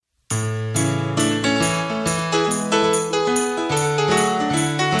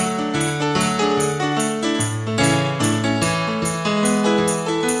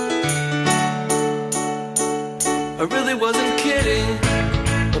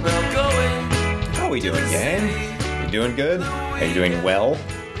we doing, gang? You doing good? Are you doing well?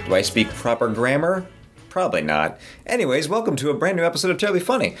 Do I speak proper grammar? Probably not. Anyways, welcome to a brand new episode of Terribly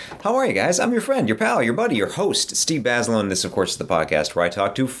Funny. How are you guys? I'm your friend, your pal, your buddy, your host, Steve Basilone. This, of course, is the podcast where I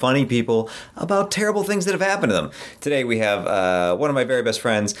talk to funny people about terrible things that have happened to them. Today we have one of my very best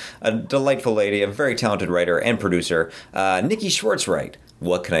friends, a delightful lady, a very talented writer and producer, Nikki Schwartzwright.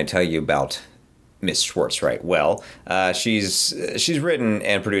 What can I tell you about Miss Schwartzwright? Well, she's written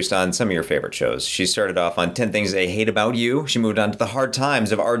and produced on some of your favorite shows. She started off on 10 Things I Hate About You. She moved on to The Hard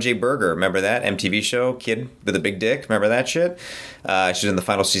Times of R.J. Berger. Remember that MTV show? Kid with a big dick. Remember that shit? She's in the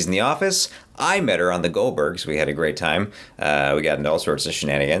final season of The Office. I met her on The Goldbergs. We had a great time. We got into all sorts of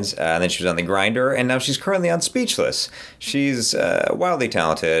shenanigans. And then she was on The Grinder, and now she's currently on Speechless. She's wildly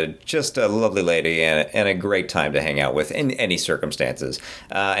talented, just a lovely lady, and a great time to hang out with in any circumstances.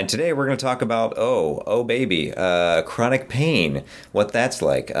 And today we're going to talk about, oh baby, chronic pain, what that's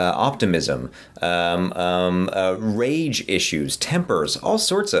like, optimism, rage issues, tempers, all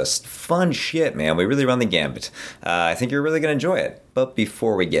sorts of fun shit, man. We really run the gambit. I think you're really going to enjoy it. But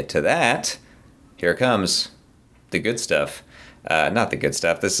before we get to that, here comes the good stuff. Not the good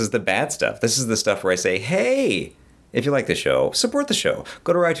stuff. This is the bad stuff. This is the stuff where I say, hey, if you like the show, support the show.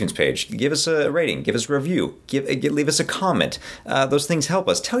 Go to our iTunes page. Give us a rating. Give us a review. Leave us a comment. Those things help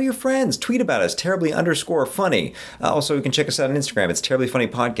us. Tell your friends. Tweet about us. Terribly_funny. Also, you can check us out on Instagram. It's Terribly Funny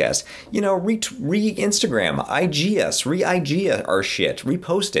Podcast. You know, re-Instagram. IG us. Re-IG our shit.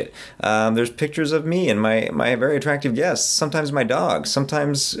 Repost it. There's pictures of me and my very attractive guests. Sometimes my dog.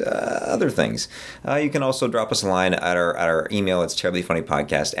 Sometimes other things. You can also drop us a line at our email. It's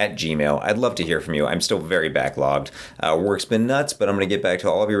terriblyfunnypodcast@gmail.com. I'd love to hear from you. I'm still very backlogged. Work's been nuts, but I'm going to get back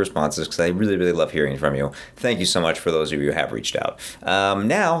to all of your responses because I really, really love hearing from you. Thank you so much for those of you who have reached out.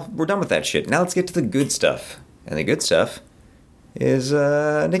 Now, we're done with that shit. Now let's get to the good stuff. And the good stuff is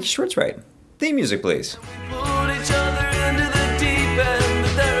Nikki Schwartzwright. Theme music, please. Put each other into the deep end,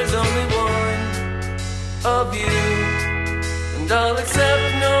 but there is only one of you, and I'll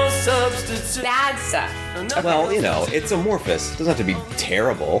accept no substitute. Bad stuff. Well, you know, it's amorphous. It doesn't have to be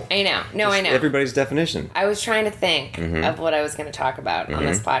terrible. I know. No, I know. Everybody's definition. I was trying to think of what I was going to talk about on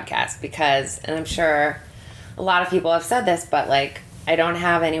this podcast because, and I'm sure a lot of people have said this, but like, I don't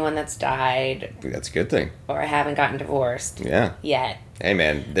have anyone that's died. That's a good thing. Or I haven't gotten divorced. Yeah. Yet. Hey,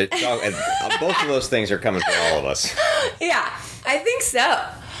 man. Both of those things are coming for all of us. Yeah, I think so.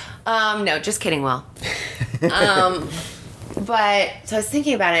 No, just kidding, Will. But, so I was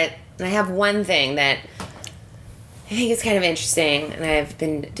thinking about it, and I have one thing that I think is kind of interesting, and I've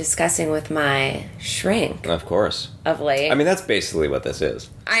been discussing with my shrink. Of course. Of late. I mean, that's basically what this is.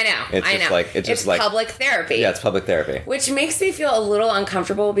 I know. It's just like public therapy. Yeah, it's public therapy. Which makes me feel a little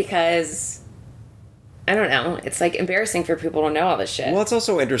uncomfortable because, I don't know, it's like embarrassing for people to know all this shit. Well, it's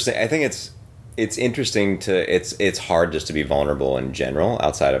also interesting. I think it's interesting it's hard just to be vulnerable in general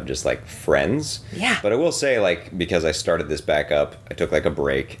outside of just like friends. Yeah. But I will say, like, because I started this back up, I took like a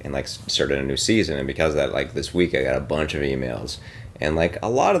break and like started a new season, and because of that, like this week I got a bunch of emails, and like a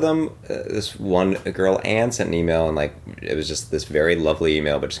lot of them, this one girl, Anne, sent an email, and like it was just this very lovely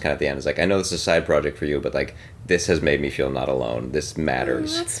email, but just kind of at the end it's like, I know this is a side project for you, but like this has made me feel not alone. This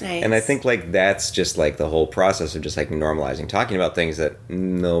matters. That's nice. And I think like that's just like the whole process of just like normalizing talking about things that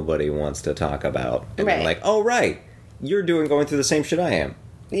nobody wants to talk about. And then like, oh right, you're going through the same shit I am.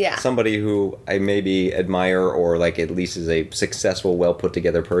 Yeah. Somebody who I maybe admire or like at least is a successful, well put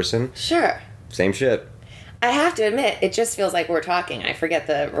together person. Sure. Same shit. I have to admit, it just feels like we're talking. I forget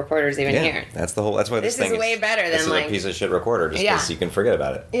the recorder's even here. That's why this thing is way better than like a piece of shit recorder, just because you can forget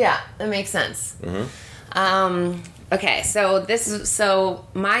about it. Yeah, that makes sense. Okay, so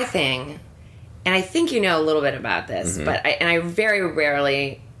my thing, and I think you know a little bit about this, but I very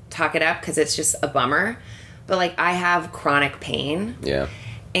rarely talk it up because it's just a bummer. But like, I have chronic pain. Yeah.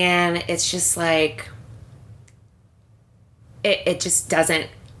 And it's just like, it just doesn't,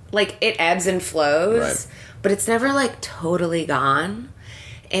 like, it ebbs and flows. Right. But it's never, like, totally gone.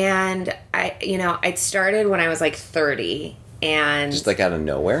 And, it started when I was, like, 30. And just, like, out of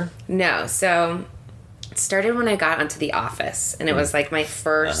nowhere? No. So, it started when I got onto The Office. And it was, like, my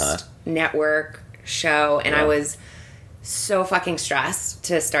first network show. And I was so fucking stressed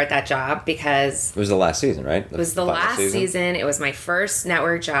to start that job because... It was the last season, right? It was the last season. It was my first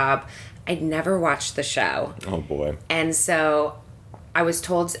network job. I'd never watched the show. Oh, boy. And so... I was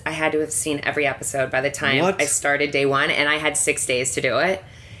told I had to have seen every episode by the time I started day one, and I had 6 days to do it.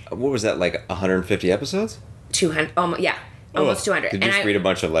 What was that, like 150 episodes? 200, almost 200. Did you just read a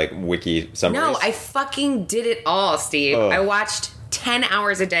bunch of, like, wiki summaries? No, I fucking did it all, Steve. I watched 10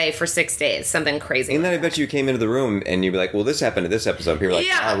 hours a day for 6 days, something crazy. And then I bet you came into the room and you'd be like, well, this happened at this episode. People were like,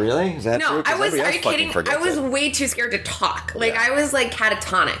 Yeah. oh, really? Is that true? No, 'Cause I was, everybody are else you fucking kidding? forgets I was it. way too scared to talk. Like, Yeah. I was, like,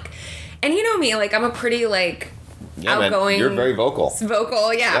 catatonic. And you know me, like, I'm a pretty, like, Yeah, man, outgoing... you're very vocal.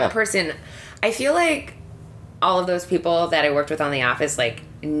 Vocal, Yeah. person. I feel like all of those people that I worked with on The Office, like,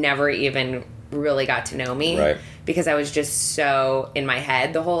 never even really got to know me. Right. Because I was just so in my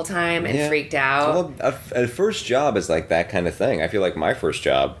head the whole time and Yeah. freaked out. Well, a first job is like that kind of thing. I feel like my first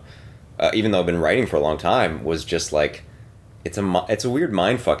job, even though I've been writing for a long time, was just like it's a weird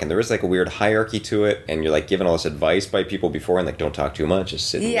mind fuck, and there is like a weird hierarchy to it, and you're like given all this advice by people before, and like don't talk too much, just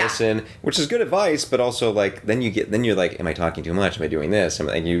sit and Yeah. listen, which is good advice, but also like then you're like, am I talking too much? Am I doing this?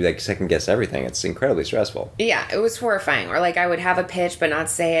 And you like second guess everything. It's incredibly stressful. Yeah, it was horrifying. Or like I would have a pitch but not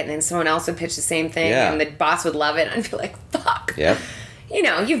say it, and then someone else would pitch the same thing, Yeah. and the boss would love it, and I'd be like, "Fuck." Yeah. You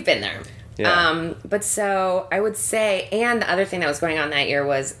know, you've been there. Yeah. But so I would say, and the other thing that was going on that year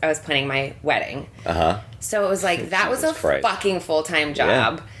was I was planning my wedding. So it was like that was a Jesus Christ. fucking full-time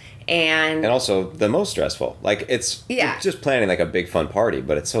job, and And also the most stressful. Like it's just planning like a big fun party,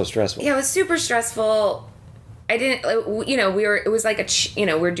 but it's so stressful. yeah, it was super stressful. I didn't, you know, it was like we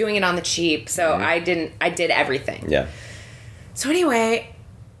were doing it on the cheap, so I did everything. Yeah. So anyway,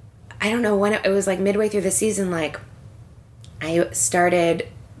 I don't know when it was like midway through the season, like I started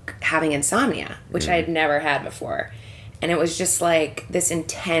having insomnia, which I had never had before. And it was just like this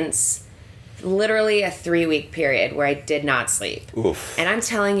intense, literally a 3-week period where I did not sleep. Oof. And I'm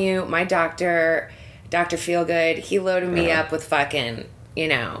telling you, my doctor, Dr. Feelgood, he loaded me up with fucking, you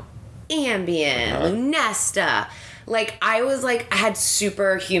know, Ambien, Lunesta. Like, I was like, I had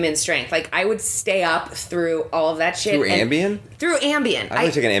superhuman strength. Like, I would stay up through all of that shit. Through Ambien? Through Ambien. I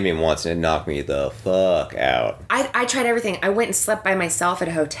only took an Ambien once and it knocked me the fuck out. I tried everything. I went and slept by myself at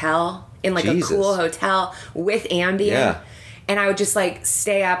a hotel, in like Jesus. a cool hotel with Ambien. Yeah. And I would just like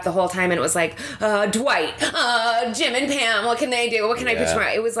stay up the whole time, and it was like, Dwight, Jim and Pam, what can they do? What can I pitch Yeah.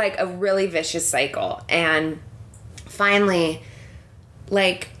 tomorrow? It was like a really vicious cycle. And finally,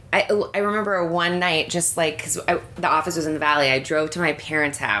 like, I remember one night, just like, because the office was in the valley, I drove to my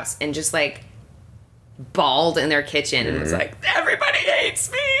parents' house and just like bawled in their kitchen and was like, everybody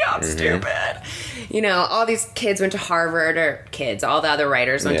hates me, I'm stupid. You know, all these kids went to Harvard, or kids, all the other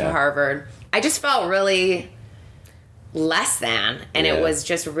writers went to Yeah. Harvard. I just felt really less than, and Yeah. it was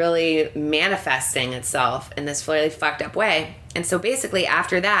just really manifesting itself in this really fucked up way. And so basically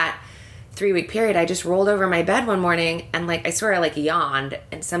after that 3-week period, I just rolled over my bed one morning and like, I swear I like yawned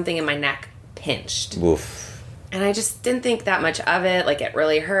and something in my neck pinched. Oof. And I just didn't think that much of it. Like, it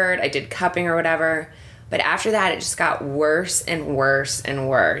really hurt. I did cupping or whatever. But after that, it just got worse and worse and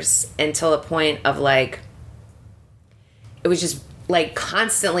worse until the point of like, it was just like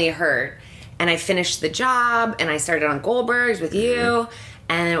constantly hurt. And I finished the job and I started on Goldberg's with you.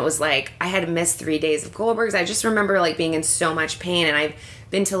 And it was like, I had missed 3 days of Goldberg's. I just remember like being in so much pain. And I've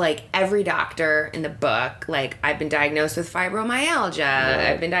been to like every doctor in the book. Like, I've been diagnosed with fibromyalgia.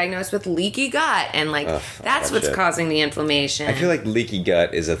 I've been diagnosed with leaky gut. And like, Ugh, that's that what's shit. causing the inflammation. I feel like leaky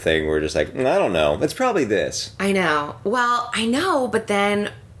gut is a thing where just like, I don't know. It's probably this. I know. Well, I know, but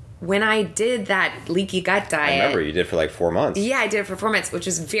then when I did that leaky gut diet, I remember you did for like 4 months. yeah, I did it for 4 months, which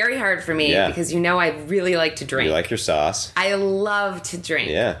was very hard for me Yeah. because you know I really like to drink. You like your sauce. I love to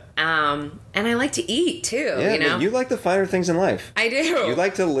drink. Yeah. And I like to eat too. Yeah, you know, you like the finer things in life. I do. You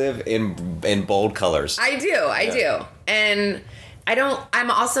like to live in bold colors. I do. And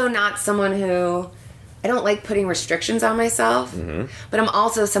I'm also not someone who, I don't like putting restrictions on myself, but I'm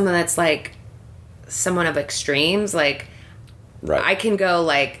also someone that's like someone of extremes. Like, Right. I can go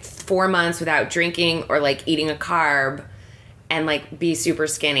like 4 months without drinking or like eating a carb and like be super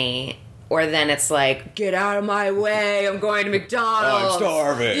skinny. Or then it's like, get out of my way, I'm going to McDonald's. I'm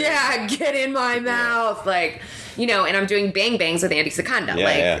starving. Yeah, get in my mouth. Like, you know, and I'm doing bang bangs with Andy Secunda. Yeah,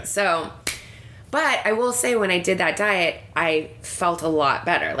 like, yeah. so, but I will say when I did that diet, I felt a lot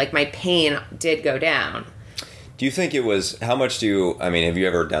better. Like, my pain did go down. Do you think it was, how much do you, I mean, have you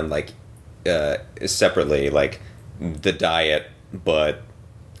ever done like, separately, like the diet, but,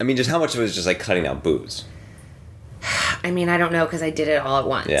 I mean, just how much of it was just like cutting out booze? I mean, I don't know because I did it all at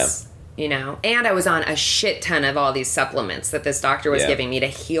once. Yeah. You know? And I was on a shit ton of all these supplements that this doctor was Yeah. giving me to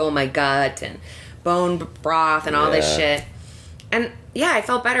heal my gut and bone broth and all this Yeah. shit. And yeah, I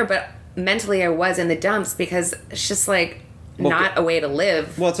felt better, but mentally I was in the dumps because it's just like not a way to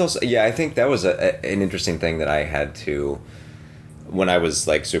live. Well, it's also, yeah, I think that was an interesting thing that I had to, when I was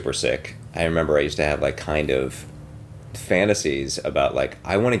like super sick, I remember I used to have like kind of fantasies about like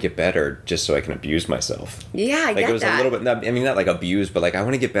I want to get better just so I can abuse myself. Yeah, I Like get it was that. a little bit. I mean, not like abuse, but like I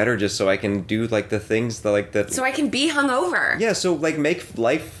want to get better just so I can do like the things that like that. So I can be hungover. Yeah, so like make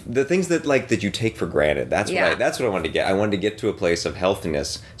life the things that like that you take for granted. That's Yeah. what I wanted to get. I wanted to get to a place of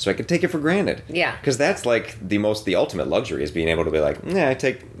healthiness so I could take it for granted. Yeah. Because that's like the ultimate luxury is being able to be like, yeah, I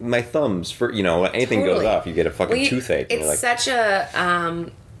take my thumbs for anything Totally. goes off, you get a fucking Well, toothache. And It's you're like, such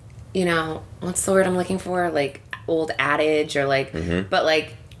a, what's the word I'm looking for? Like old adage or like, but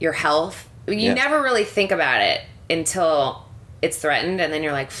like your health. You Yeah. never really think about it until it's threatened, and then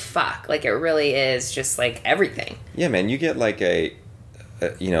you're like, fuck. Like it really is just like everything. yeah, man, you get like a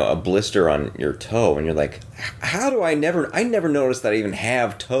blister on your toe, and you're like, how do I never noticed that I even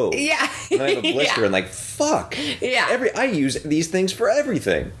have toes. Yeah. And I have a blister, Yeah. and like, fuck. Yeah. I use these things for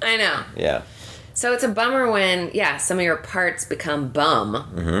everything. I know. Yeah. So it's a bummer when, some of your parts become bum.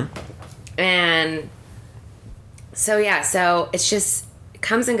 Mm-hmm. And so it's just, it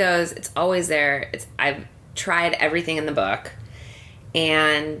comes and goes. It's always there. I've tried everything in the book.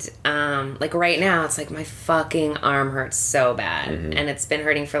 And, like right now, it's like my fucking arm hurts so bad. Mm-hmm. And it's been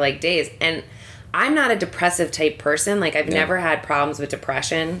hurting for like days. And I'm not a depressive type person. Like I've never had problems with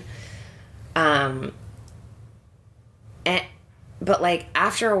depression. But like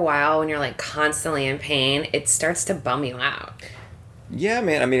after a while, when you're like constantly in pain, it starts to bum you out. Yeah,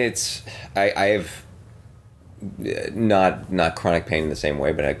 man. I mean, I've not chronic pain in the same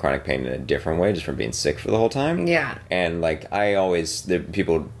way, but I had chronic pain in a different way, just from being sick for the whole time. Yeah. And like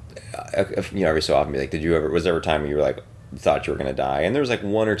people, every so often be like, was there ever a time where you were like thought you were gonna die? And there was like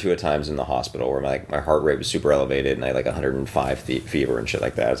one or two times in the hospital where my heart rate was super elevated and I had like 105 fever and shit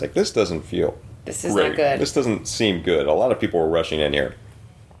like that. I was like, this doesn't feel. This is great. not good. This doesn't seem good. A lot of people were rushing in here.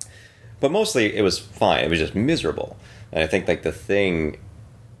 But mostly it was fine. It was just miserable. And I think like the thing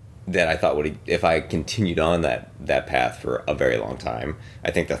that I thought if I continued on that path for a very long time,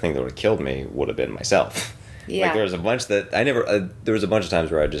 I think the thing that would have killed me would have been myself. Yeah. Like there was a bunch that I never, there was a bunch of times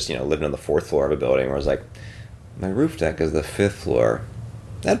where I just, lived on the 4th floor of a building where I was like, my roof deck is the 5th floor.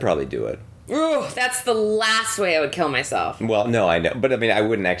 That'd probably do it. Ooh, that's the last way I would kill myself. Well, no, I know. But I mean, I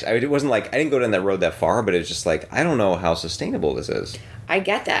wouldn't actually, it wasn't like, I didn't go down that road that far, but it's just like, I don't know how sustainable this is. I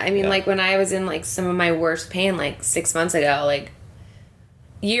get that. I mean, Yeah. like when I was in like some of my worst pain, like 6 months ago, like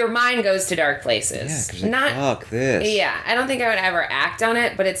your mind goes to dark places. Yeah, because like, fuck this. Yeah, I don't think I would ever act on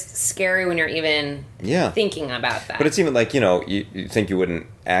it, but it's scary when you're even thinking about that. But it's even like, you think you wouldn't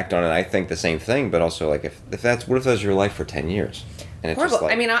act on it. I think the same thing, but also like what if that's your life for 10 years? And it's horrible. just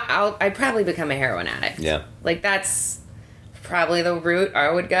like, I mean, I'd probably become a heroin addict. Yeah. Like that's probably the route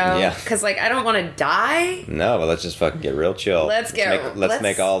I would go. Yeah. Because like I don't want to die. no, but let's just fucking get real chill. Let's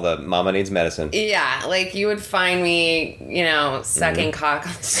make all the mama needs medicine. Yeah, like you would find me, sucking cock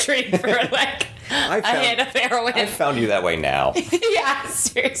on the street for like a hit of heroin. I found you that way now. Yeah,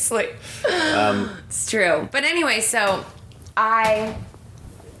 seriously. It's true. But anyway, so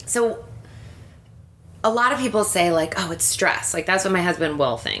a lot of people say like, oh, it's stress. Like that's what my husband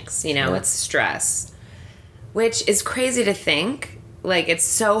Will thinks, it's stress. Which is crazy to think. Like it's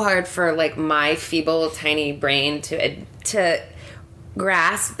so hard for like my feeble tiny brain to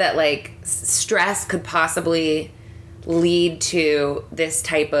grasp that like stress could possibly lead to this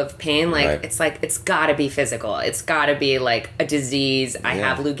type of pain. Like Right. it's like it's got to be physical. It's got to be like a disease. I Yeah.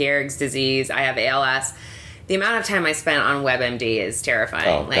 have Lou Gehrig's disease. I have ALS. The amount of time I spent on WebMD is terrifying.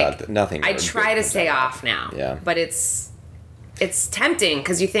 Oh, like God, nothing. I try to stay off now. Yeah. But it's tempting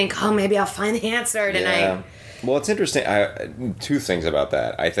because you think, oh, maybe I'll find the answer tonight. Yeah. Well, it's interesting. Two things about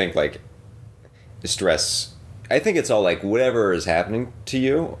that. I think like stress. I think it's all like whatever is happening to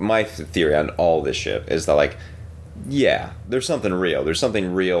you. My theory on all this shit is that like, yeah, there's something real. There's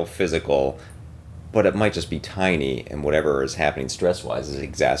something real, physical, but it might just be tiny, and whatever is happening stress-wise is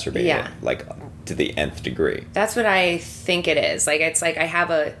exacerbating it, like to the nth degree. That's what I think it is. Like it's like I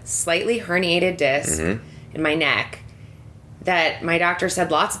have a slightly herniated disc in my neck that my doctor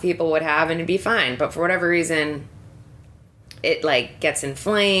said lots of people would have and it'd be fine, but for whatever reason it like gets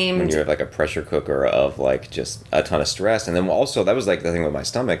inflamed. When you have like a pressure cooker of like just a ton of stress. And then also that was like the thing with my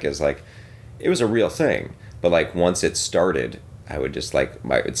stomach is like it was a real thing, but like once it started I would just like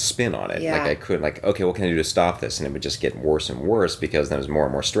I would spin on it. Yeah. Like I couldn't like, okay, what can I do to stop this? And it would just get worse and worse because then it was more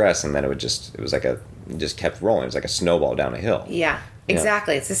and more stress, and then it just kept rolling. It was like a snowball down a hill. Yeah,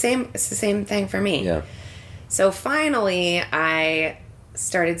 exactly. It's the same thing for me. Yeah. So finally I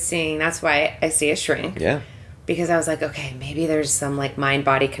started seeing, that's why I see a shrink. Yeah. Because I was like, okay, maybe there's some like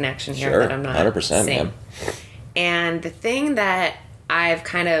mind-body connection here Sure. that I'm not 100%, seeing. man. And the thing that I've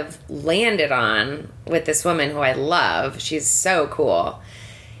kind of landed on with this woman who I love, she's so cool,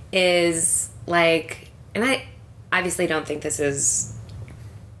 is like, and obviously don't think this is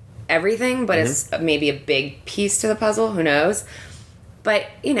everything, but it's maybe a big piece to the puzzle. Who knows? But,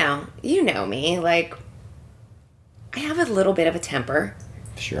 you know me. Like, I have a little bit of a temper.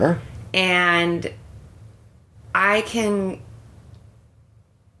 Sure. And I can...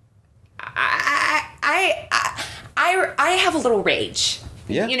 I have a little rage.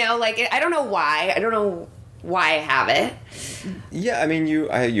 Yeah. You know, like, I don't know why. I don't know why I have it. Yeah, I mean, you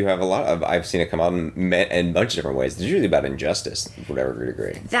have a lot of... I've seen it come out in a bunch of different ways. It's usually about injustice, to whatever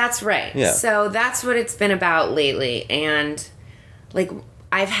degree. That's right. Yeah. So that's what it's been about lately. And, like,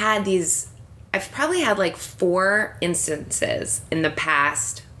 I've probably had, like, 4 instances in the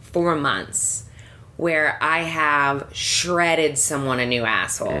past 4 months where I have shredded someone a new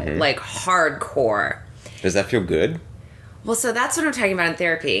asshole. Like, hardcore. Does that feel good? Well, so that's what I'm talking about in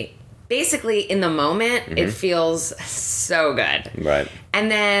therapy. Basically, in the moment, it feels so good. Right. And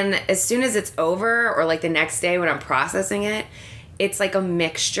then as soon as it's over, or like the next day when I'm processing it, it's like a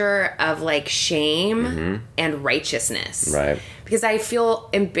mixture of like shame and righteousness. Right. Because I feel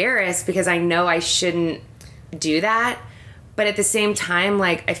embarrassed because I know I shouldn't do that. But at the same time,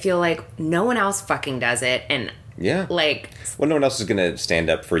 like, I feel like no one else fucking does it. And Yeah. like... Well, no one else is going to stand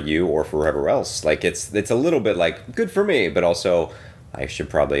up for you or for whoever else. Like, it's a little bit like, good for me, but also... I should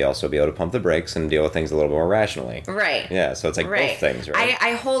probably also be able to pump the brakes and deal with things a little more rationally. Right. Yeah, so it's like both things, right?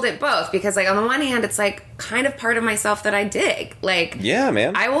 I hold it both because, like, on the one hand, it's, like, kind of part of myself that I dig. Like, yeah,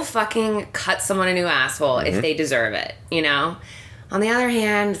 man. I will fucking cut someone a new asshole if they deserve it, you know? On the other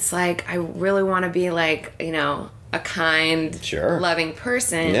hand, it's like, I really want to be, like, you know, a kind, loving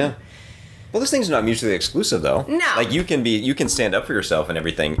person. Yeah. Well, this thing's not mutually exclusive, though. No. Like, you can stand up for yourself and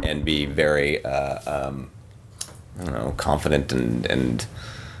everything and be very, I don't know, confident and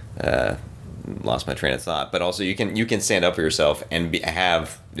lost my train of thought. But also, you can stand up for yourself and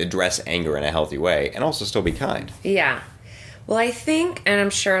address anger in a healthy way, and also still be kind. Yeah. Well, I think, and I'm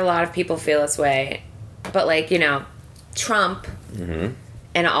sure a lot of people feel this way, but like, you know, Trump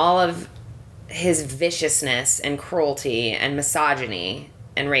and all of his viciousness and cruelty and misogyny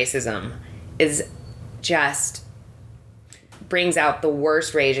and racism is just brings out the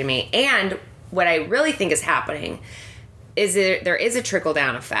worst rage in me. And what I really think is happening is there is a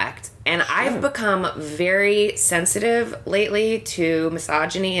trickle-down effect. And I've become very sensitive lately to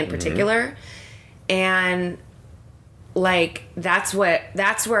misogyny in particular. And, like, that's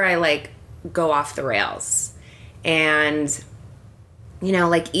where I, like, go off the rails. And, you know,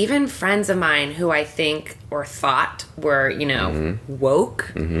 like, even friends of mine who I think or thought were, you know,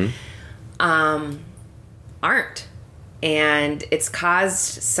 woke, aren't. And it's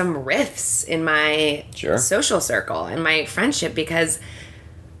caused some rifts in my social circle and my friendship because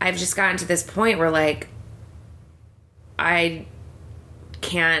I've just gotten to this point where, like, I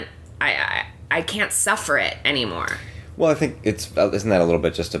can't suffer it anymore. Well, I think isn't that a little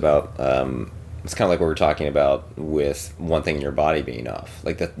bit just about, it's kind of like what we're talking about with one thing in your body being off.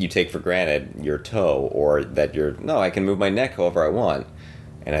 Like, that you take for granted your toe, or that I can move my neck however I want.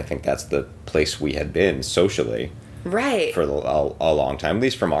 And I think that's the place we had been socially. Right. For a long time, at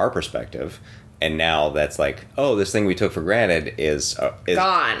least from our perspective. And now that's like, oh, this thing we took for granted is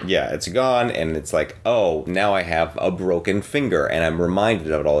gone. Yeah, it's gone. And it's like, oh, now I have a broken finger and I'm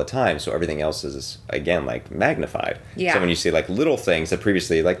reminded of it all the time. So everything else is, again, like, magnified. Yeah. So when you see, like, little things that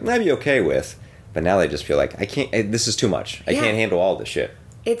previously, like, I'd be okay with, but now they just feel like, I can't, this is too much. I can't handle all this shit.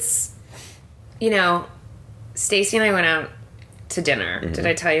 It's, you know, Stacey and I went out to dinner. Did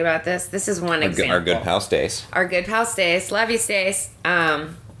I tell you about this? This is one example. Our good pal Stace. Our good pal Stace. Love you, Stace. It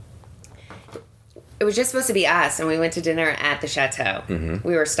was just supposed to be us, and we went to dinner at the Chateau.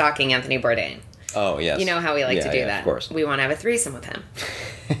 We were stalking Anthony Bourdain. Oh, yes. You know how we like to do that. Of course. We want to have a threesome with him.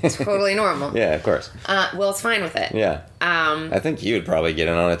 Totally normal. Yeah, of course. Will's fine with it. Yeah. I think he would probably get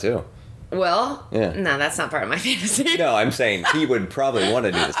in on it, too. Will? Yeah. No, that's not part of my fantasy. No, I'm saying he would probably want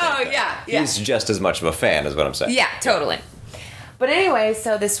to do the same thing. Yeah. He's just as much of a fan, is what I'm saying. Yeah, totally. But anyway,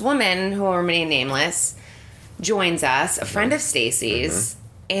 so this woman, who will remain nameless, joins us, a friend of Stacey's,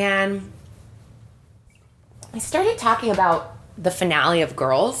 and I started talking about the finale of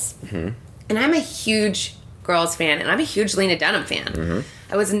Girls, and I'm a huge Girls fan, and I'm a huge Lena Dunham fan.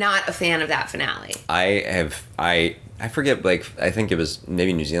 I was not a fan of that finale. I forget, like, I think it was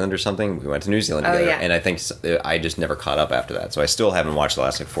maybe New Zealand or something. We went to New Zealand together, and I think I just never caught up after that, so I still haven't watched the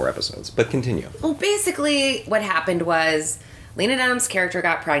last, like, 4 episodes. But continue. Well, basically, what happened was Lena Dunham's character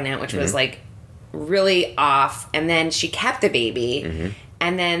got pregnant, which was, like, really off, and then she kept the baby,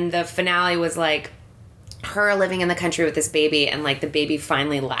 and then the finale was, like, her living in the country with this baby, and, like, the baby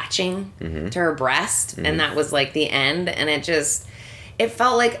finally latching to her breast, and that was, like, the end, and it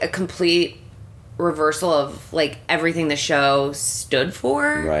felt like a complete reversal of like everything the show stood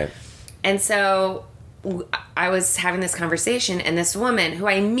for. Right. And so I was having this conversation, and this woman who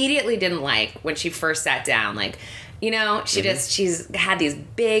I immediately didn't like when she first sat down, like, you know, she's had these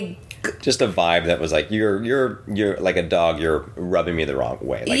big, just a vibe that was like, you're like a dog, you're rubbing me the wrong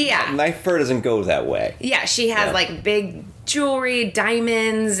way. Like, yeah. My fur doesn't go that way. Yeah, she has like big jewelry,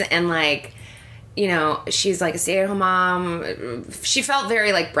 diamonds, and like, you know, she's like a stay-at-home mom. She felt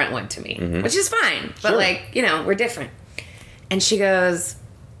very like Brentwood to me, which is fine. But like, you know, we're different. And she goes,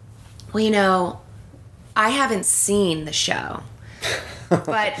 well, you know, I haven't seen the show,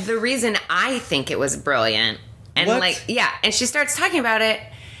 but the reason I think it was brilliant, and What? like, yeah, and she starts talking about it,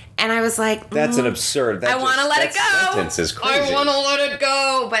 and I was like, That's an absurd. I want to let it go. Sentence is crazy. I want to let it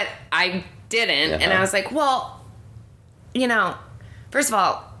go, but I didn't, and I was like, well, you know, first of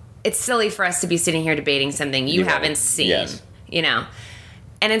all, it's silly for us to be sitting here debating something you haven't seen, yes. you know,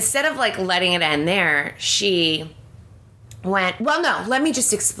 and instead of like letting it end there, she went, well, no, let me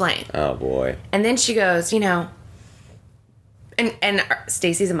just explain. Oh boy. And then she goes, you know, and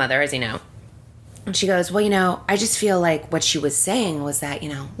Stacy's a mother, as you know. And she goes, well, you know, I just feel like what she was saying was that, you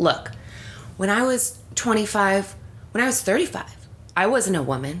know, look, when I was 25, when I was 35, I wasn't a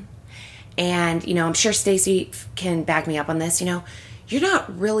woman. And, you know, I'm sure Stacy can back me up on this. You know, you're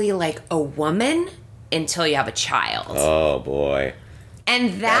not really like a woman until you have a child. Oh boy.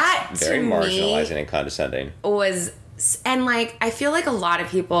 And that, That's very to marginalizing me, and condescending. was, and like, I feel like a lot of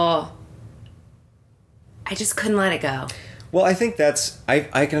people, I just couldn't let it go. Well, I think that's, I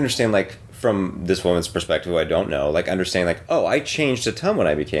can understand, like, from this woman's perspective, who I don't know, like, understanding, like, oh, I changed a ton when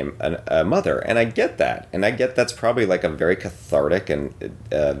I became a mother, and I get that. And I get that's probably, like, a very cathartic and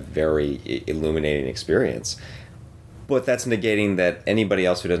very illuminating experience. But that's negating that anybody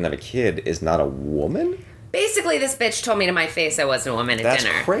else who doesn't have a kid is not a woman? Basically, this bitch told me to my face I wasn't a woman at That's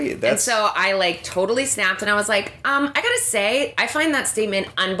dinner. great. And so I, like, totally snapped, and I was like, I gotta say, I find that statement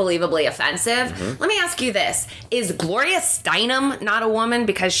unbelievably offensive. Let me ask you this. Is Gloria Steinem not a woman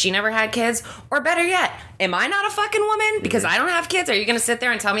because she never had kids? Or better yet, am I not a fucking woman because I don't have kids? Are you gonna sit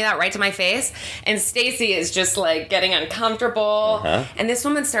there and tell me that right to my face? And Stacy is just, like, getting uncomfortable. And this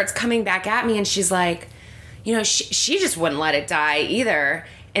woman starts coming back at me, and she's like, you know, she just wouldn't let it die either.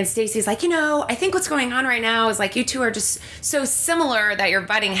 And Stacy's like, you know, I think what's going on right now is like you two are just so similar that you're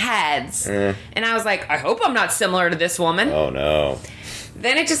butting heads. And I was like, I hope I'm not similar to this woman. Oh, no.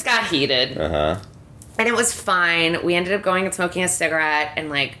 Then it just got heated. And it was fine. We ended up going and smoking a cigarette, and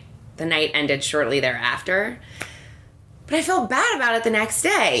like the night ended shortly thereafter. But I felt bad about it the next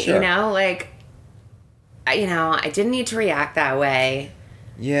day, Sure. you know, like, I didn't need to react that way.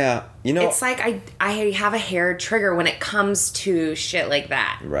 Yeah, you know... It's like I have a hair trigger when it comes to shit like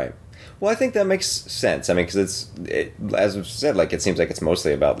that. Right. Well, I think that makes sense. I mean, because as I've said, like, it seems like it's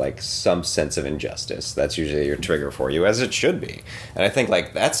mostly about, like, some sense of injustice. That's usually your trigger for you, as it should be. And I think,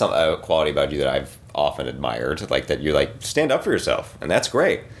 like, that's a quality about you that I've often admired, like, that you, like, stand up for yourself, and that's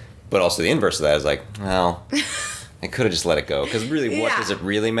great. But also the inverse of that is, like, well... I could have just let it go, because really, what does it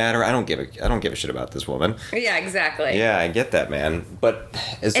really matter? I don't give a shit about this woman. Yeah, exactly. Yeah, I get that, man. But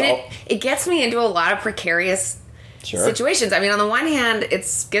it gets me into a lot of precarious situations. I mean, on the one hand, it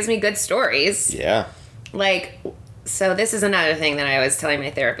gives me good stories. Yeah. Like, so this is another thing that I was telling my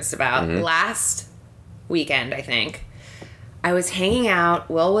therapist about. Last weekend, I think, I was hanging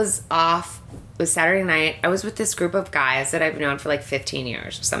out. Will was off. It was Saturday night. I was with this group of guys that I've known for like 15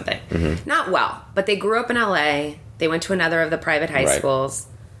 years or something. Not well, but they grew up in LA. They went to another of the private high schools.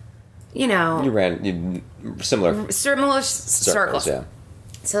 You know. You ran similar circles. Yeah.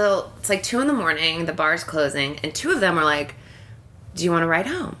 So it's like 2 a.m. The bar's closing, and 2 of them are like, do you want to ride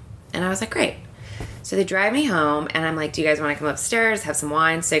home? And I was like, great. So they drive me home, and I'm like, do you guys want to come upstairs, have some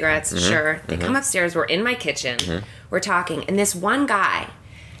wine, cigarettes? Sure. They come upstairs. We're in my kitchen. We're talking. And this one guy,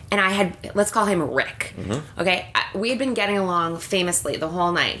 and let's call him Rick. Okay. We had been getting along famously the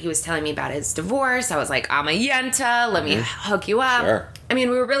whole night. He was telling me about his divorce. I was like, I'm a yenta. Let me hook you up. Sure. I mean,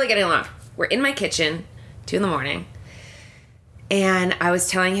 we were really getting along. We're in my kitchen, 2 a.m. And I was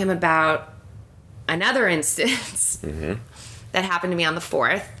telling him about another instance that happened to me on the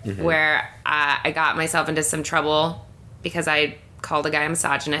 4th, where I got myself into some trouble because I called a guy a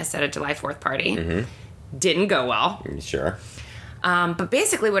misogynist at a July 4th party. Didn't go well. Sure. But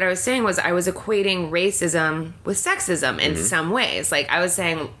basically what I was saying was I was equating racism with sexism in some ways. Like, I was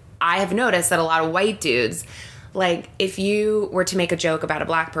saying, I have noticed that a lot of white dudes, like, if you were to make a joke about a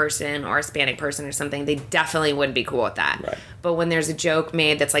black person or a Hispanic person or something, they definitely wouldn't be cool with that. Right. But when there's a joke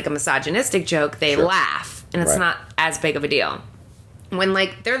made that's like a misogynistic joke, they laugh. And it's not as big of a deal. when,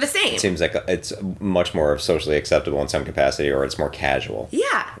 like, they're the same. It seems like it's much more socially acceptable in some capacity, or it's more casual.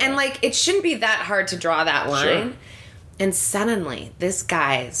 Yeah, and, like, it shouldn't be that hard to draw that line. Sure. And suddenly, this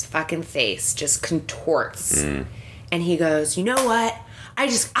guy's fucking face just contorts. And he goes, you know what? I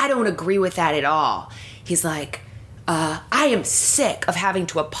don't agree with that at all. He's like, I am sick of having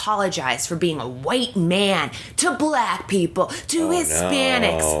to apologize for being a white man to black people, to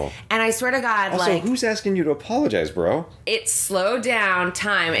Hispanics. No. And I swear to God, Also, like, who's asking you to apologize, bro? it slowed down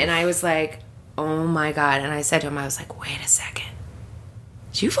time. And I was like, oh my God. And I said to him, I was like, wait a second.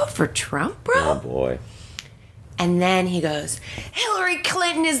 Did you vote for Trump, bro? Oh, boy. And then he goes, Hillary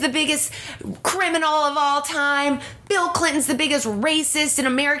Clinton is the biggest criminal of all time. Bill Clinton's the biggest racist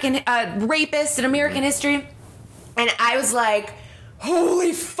in rapist in American history. And I was like,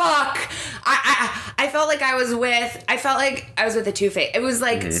 holy fuck. I felt like I was with a two-face. It was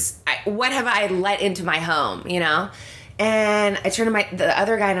like, what have I let into my home, you know? And I turned to the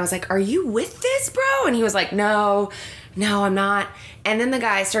other guy and I was like, are you with this, bro? And he was like, no, I'm not. And then the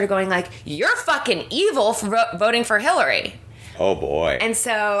guy started going like, you're fucking evil for voting for Hillary. Oh, boy. And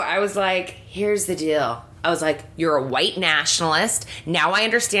so I was like, here's the deal. I was like, you're a white nationalist. Now I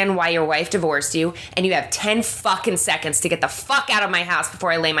understand why your wife divorced you, and you have 10 fucking seconds to get the fuck out of my house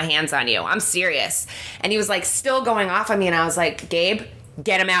before I lay my hands on you. I'm serious. And he was like still going off on me, and I was like, Gabe,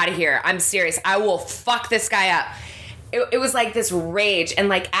 get him out of here. I'm serious. I will fuck this guy up. It was like this rage, and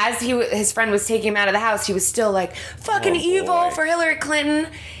like as his friend was taking him out of the house, he was still like, fucking evil for Hillary Clinton.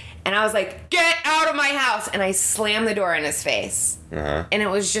 And I was like, get out of my house. And I slammed the door in his face. And it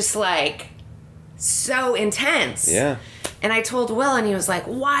was just like so intense. Yeah. And I told Will, and he was like,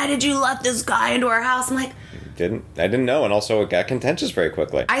 why did you let this guy into our house? I'm like, I didn't know, and also it got contentious very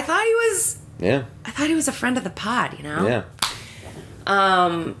quickly. I thought he was a friend of the pod, you know?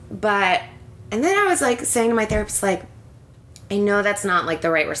 Yeah. But, and then I was like saying to my therapist, like, I know that's not like the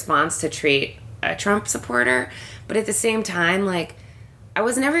right response to treat a Trump supporter, but at the same time, like, I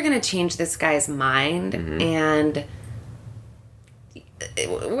was never going to change this guy's mind, and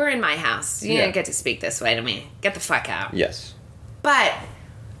we're in my house. You don't get to speak this way to me. Get the fuck out. Yes. But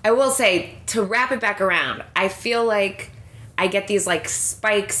I will say, to wrap it back around, I feel like I get these like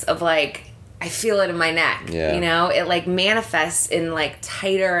spikes of like, I feel it in my neck. Yeah. You know, it like manifests in like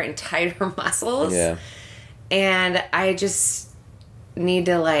tighter and tighter muscles. Yeah. And I just need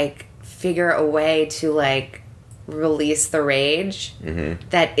to like figure a way to like release the rage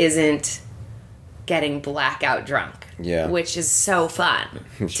that isn't getting blackout drunk. Yeah. Which is so fun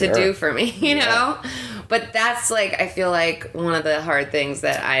Sure. to do for me, you know? But that's like, I feel like one of the hard things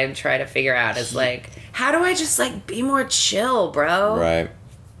that I try to figure out is like, how do I just like be more chill, bro? Right.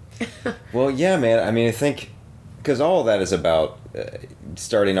 Well, yeah, man. I mean, I think because all of that is about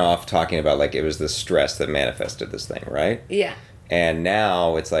starting off talking about like it was the stress that manifested this thing, right? Yeah. And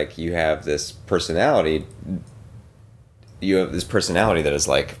now it's like you have this personality. You have this personality that is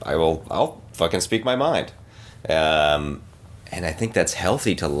like, I'll fucking speak my mind. And I think that's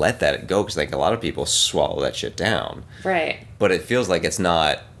healthy to let that go, because like a lot of people swallow that shit down. Right. But it feels like it's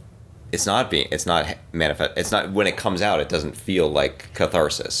not manifest. It's not, when it comes out, it doesn't feel like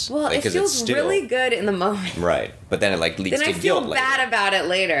catharsis. Well, like, it 'cause feels it's still, really good in the moment. right. But then it like leads Then to I feel guilt later. bad about it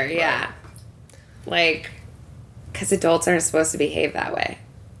later. Yeah. Like, because adults aren't supposed to behave that way.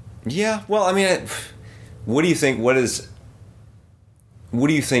 Yeah. Well, I mean, what do you think? What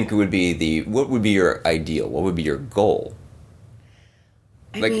do you think would be what would be your ideal? What would be your goal?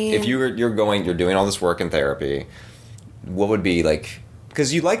 I Like, mean, if you're doing all this work in therapy, what would be like?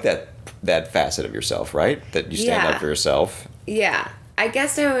 Because you like that facet of yourself, right? That you stand Yeah. up for yourself. Yeah. I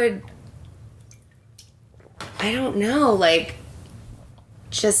guess I would, I don't know, like,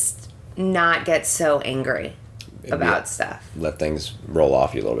 just not get so angry about stuff. Let things roll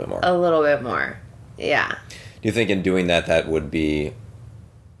off you a little bit more. A little bit more. Yeah. Do you think in doing that would be,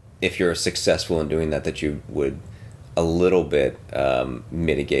 if you're successful in doing that you would a little bit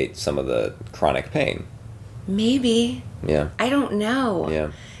mitigate some of the chronic pain? Maybe. Yeah. I don't know.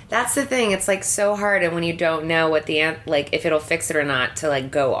 Yeah. That's the thing. It's like so hard, and when you don't know what like if it'll fix it or not, to like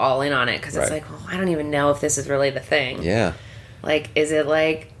go all in on it, because it's Right. like, well, I don't even know if this is really the thing. Yeah. Like, is it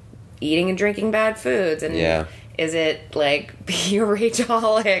like eating and drinking bad foods, and Yeah. is it like being a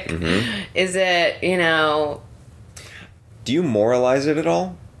rageaholic? Mm-hmm. Is it, you know? Do you moralize it at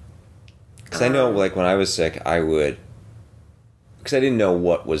all? Because I know, like, when I was sick, I would... Because I didn't know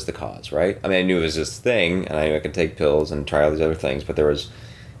what was the cause, right? I mean, I knew it was this thing, and I knew I could take pills and try all these other things, but there was...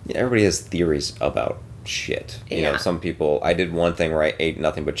 everybody has theories about shit. You know, Yeah. some people... I did one thing where I ate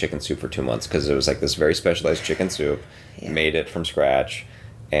nothing but chicken soup for 2 months, because it was, like, this very specialized chicken soup, Yeah. made it from scratch,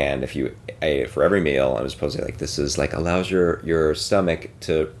 and if you ate it for every meal, I was supposedly like, this is like allows your stomach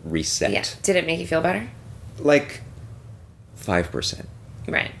to reset. Yeah. Did it make you feel better? Like 5%.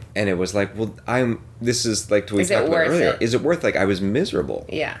 Right. And it was like, well, this is like we Is it talked about worth earlier. it? Is it worth, like, I was miserable.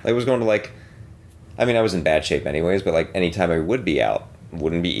 Yeah. I was going to, like, I mean, I was in bad shape anyways, but, like, anytime I would be out,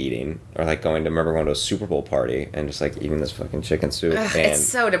 wouldn't be eating, or, like, remember going to a Super Bowl party and just, like, eating this fucking chicken soup. Ugh, and it's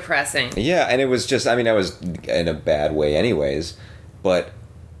so depressing. yeah, and it was just, I mean, I was in a bad way anyways, but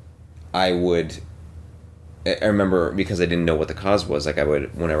I remember, because I didn't know what the cause was, like,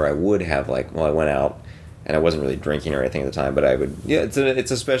 whenever I would have, like, I went out, and I wasn't really drinking or anything at the time, but I would,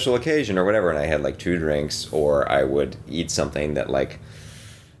 it's a special occasion or whatever, and I had, like, 2 drinks, or I would eat something that, like,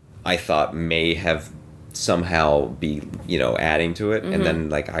 I thought may have somehow be, adding to it, and then,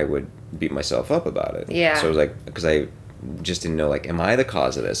 like, I would beat myself up about it. Yeah. So it was like, because I just didn't know, like, am I the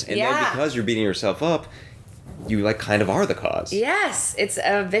cause of this? And then because you're beating yourself up, you, like, kind of are the cause. Yes, it's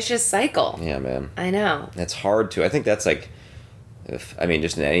a vicious cycle. Yeah, man. I know. It's hard to, I think that's, like,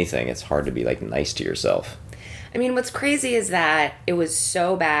 just in anything, it's hard to be, like, nice to yourself. I mean, what's crazy is that it was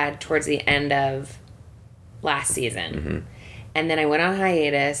so bad towards the end of last season. Mm-hmm. And then I went on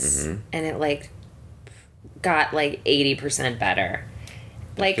hiatus, and it, like, got, like, 80% better.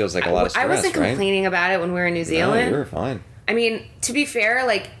 Like, feels like a lot of stress, I wasn't right? complaining about it when we were in New Zealand. No, you were fine. I mean, to be fair,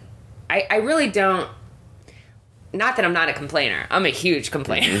 like, I really don't... Not that I'm not a complainer. I'm a huge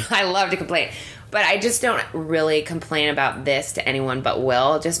complainer. Mm-hmm. I love to complain. But I just don't really complain about this to anyone but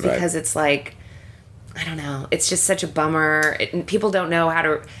Will, just because it's like... I don't know. It's just such a bummer. People don't know how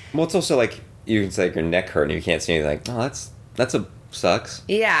to... Well, it's also like, you can say like your neck hurt and you can't see anything. Like, oh, sucks.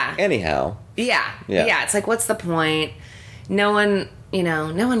 Yeah. Anyhow. Yeah. It's like, what's the point? No one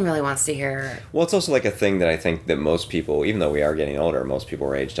really wants to hear. Well, it's also like a thing that I think that most people, even though we are getting older, most people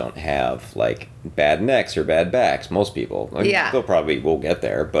our age don't have, like, bad necks or bad backs. Most people. Like, Yeah. we'll get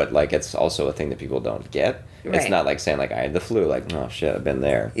there, but, like, it's also a thing that people don't get. It's Right. not like saying, like, I had the flu. Like, oh, shit, I've been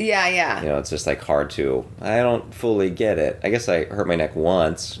there. Yeah. It's just, like, hard to... I don't fully get it. I guess I hurt my neck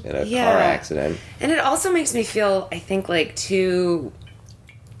once in a car accident. And it also makes me feel, I think, like, too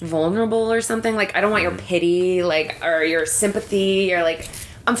vulnerable or something. Like, I don't want your pity, like, or your sympathy, or, like,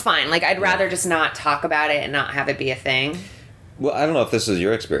 I'm fine. Like, I'd rather just not talk about it and not have it be a thing. Well, I don't know if this is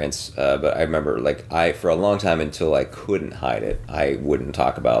your experience, but I remember, like, for a long time, until I couldn't hide it, I wouldn't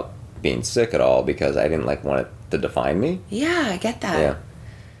talk about being sick at all, because I didn't, like, want it to define me. Yeah, I get that.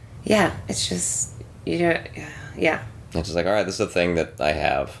 Yeah, it's just, yeah. It's just like, all right, this is a thing that I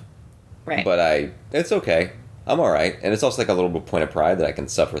have. Right. But it's okay. I'm all right. And it's also like a little bit point of pride that I can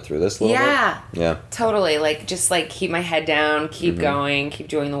suffer through this a little bit. Yeah. Totally. Like, just, like, keep my head down, keep going, keep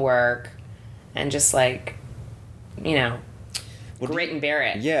doing the work, and just, like, grit and bear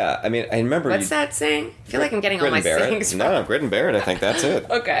it. Yeah. I mean, I remember... What's that saying? I feel like I'm getting all my sayings wrong. No, grit and bear it. I think that's it.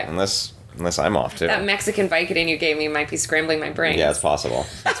 Okay. Unless I'm off, too. That Mexican Vicodin you gave me might be scrambling my brain. Yeah, it's possible.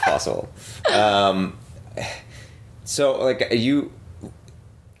 It's possible. So, like,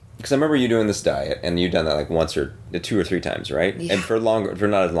 because I remember you doing this diet, and you've done that like once or 2 or 3 times, right? Yeah. And for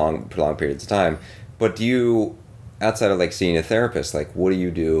not as long periods of time. But do you, outside of like seeing a therapist, like what do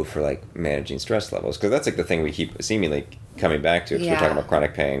you do for like managing stress levels? Because that's like the thing we keep seemingly coming back to. Because we're talking about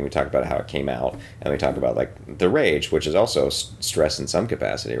chronic pain, we talk about how it came out, and we talk about like the rage, which is also stress in some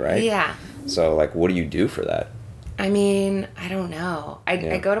capacity, right? Yeah. So like, what do you do for that? I mean, I don't know. I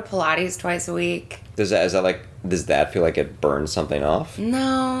go to Pilates twice a week. Does that feel like it burns something off?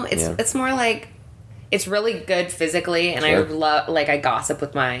 No, it's more like it's really good physically, and Sure. I gossip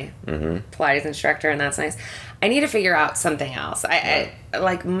with my Pilates instructor, and that's nice. I need to figure out something else. I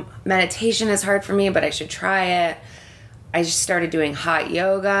like meditation is hard for me, but I should try it. I just started doing hot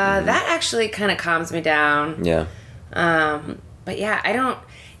yoga. That actually kind of calms me down. Yeah. But yeah, I don't.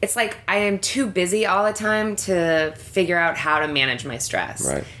 It's like I am too busy all the time to figure out how to manage my stress.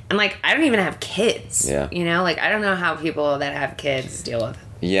 Right. And like I don't even have kids. Yeah. Like I don't know how people that have kids deal with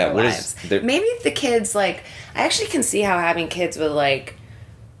their what lives. is there... Maybe the kids, like, I actually can see how having kids with, like,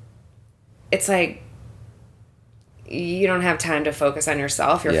 it's like you don't have time to focus on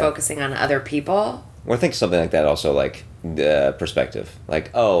yourself. You're focusing on other people. Well, I think something like that also, like, the perspective. Like,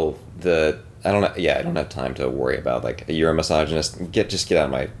 I don't have time to worry about, like, you're a misogynist. Just get out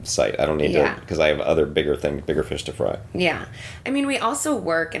of my sight. I don't need to, because I have other bigger fish to fry. Yeah. I mean, we also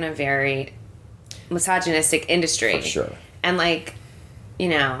work in a very misogynistic industry. For sure. And, like,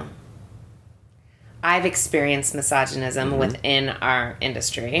 I've experienced misogynism within our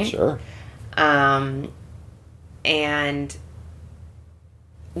industry. Sure. And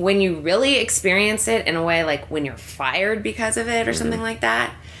when you really experience it in a way, like when you're fired because of it or something like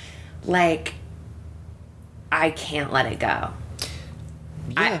that, like, I can't let it go.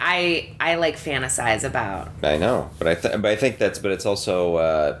 I like fantasize about. I know, but I think that's, but it's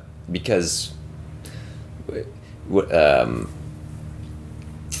also because what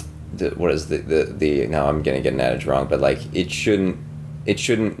what is the now I'm gonna get an adage wrong, but like it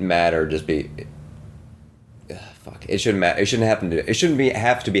shouldn't matter, just be fuck, it shouldn't matter, it shouldn't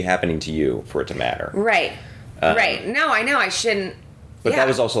have to be happening to you for it to matter. Right. Right. No, I know I shouldn't. But that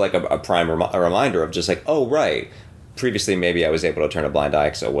was also like a prime reminder of just like, oh, right. Previously, maybe I was able to turn a blind eye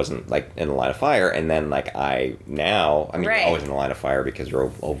because I wasn't like in the line of fire, and then like you're always in the line of fire because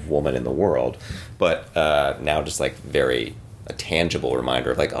you're a woman in the world, but now just like very a tangible reminder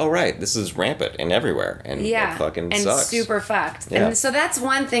of like, oh, right, this is rampant and everywhere, and it fucking and sucks. Super fucked. Yeah. And so that's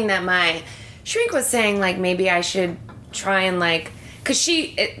one thing that my shrink was saying, like maybe I should try and like. Because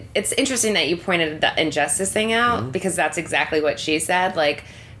it's interesting that you pointed the injustice thing out, because that's exactly what she said. Like,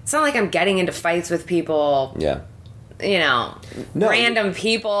 it's not like I'm getting into fights with people. Yeah. You know, random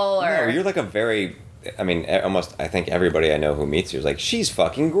people or. No, you're like a very. I mean, almost. I think everybody I know who meets you is like, she's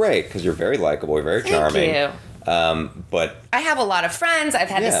fucking great because you're very likable, you're very charming. Thank you. But I have a lot of friends. I've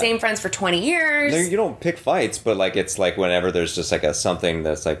had the same friends for 20 years. You don't pick fights, but like it's like whenever there's just like something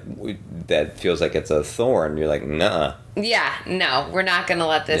that's like that feels like it's a thorn, you're like, nah. Yeah, no, we're not gonna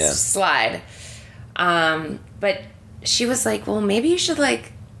let this slide. But she was like, well, maybe you should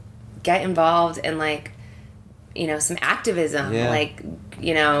like get involved in like, you know, some activism, like,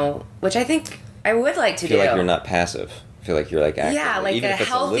 you know, which I think I would like to do. I feel like you're not passive. I feel like you're like active. Yeah, like a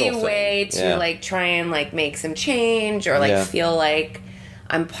healthy way to like try and like make some change or like feel like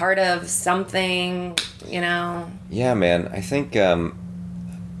I'm part of something, you know. Yeah, man. I think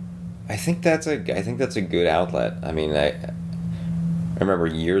that's a good outlet. I mean, I remember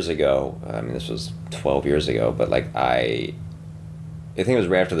years ago. I mean, this was 12 years ago, but like I think it was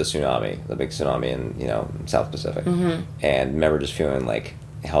right after the big tsunami in South Pacific, and remember just feeling like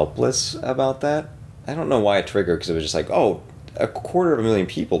helpless about that. I don't know why it triggered, because it was just like, oh, 250,000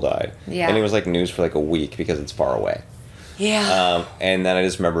 people died. Yeah. And it was like news for like a week because it's far away. Yeah. And then I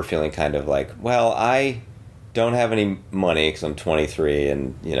just remember feeling kind of like, well, I don't have any money because I'm 23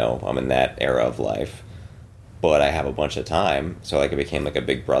 and, I'm in that era of life. But I have a bunch of time. So like it became like a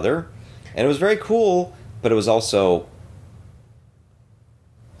big brother. And it was very cool, but it was also,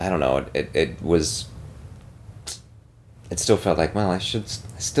 I don't know, it still felt like, well, I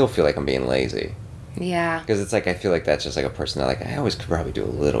still feel like I'm being lazy. Yeah. Because it's like, I feel like that's just like a person that like, I always could probably do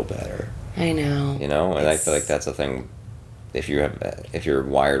a little better. I know. And I feel like that's a thing, if you're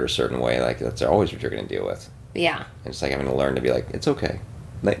wired a certain way, like that's always what you're going to deal with. Yeah. And it's like having to learn to be like, it's okay.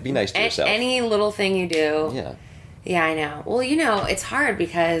 Like, be nice to yourself. Any little thing you do. Yeah. Yeah, I know. Well, it's hard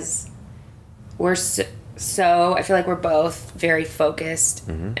because we're so I feel like we're both very focused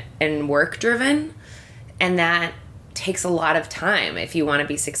and work driven, and that takes a lot of time if you want to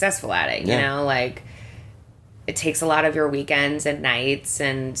be successful at it. Like it takes a lot of your weekends and nights,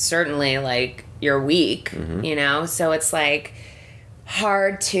 and certainly like your week. So it's like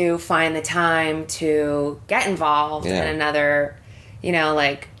hard to find the time to get involved in another.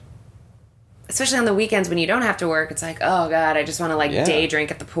 Like especially on the weekends when you don't have to work, it's like, oh god, I just want to like day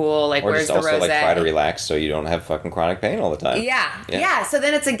drink at the pool. Like, or where's just the also rosé? like try to relax so you don't have fucking chronic pain all the time. Yeah. So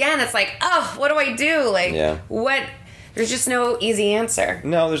then it's like, oh, what do I do? Like, what? There's just no easy answer.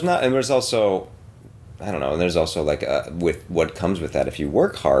 No, there's not, and there's also, I don't know, and there's also like with what comes with that. If you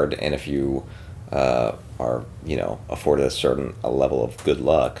work hard and if you are afforded a level of good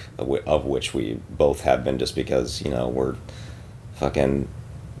luck, of which we both have been, just because we're fucking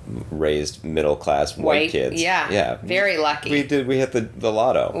raised middle class white kids. Yeah, very lucky. We hit the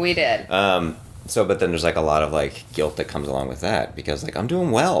lotto. We did. So, but then there's like a lot of like guilt that comes along with that, because like I'm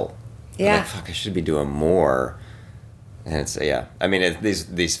doing well. Yeah. Like, fuck, I should be doing more. And it's I mean,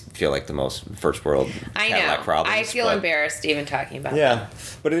 these feel like the most first world Cadillac problems. I feel embarrassed even talking about them.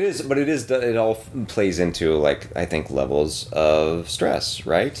 But it all plays into like, I think, levels of stress,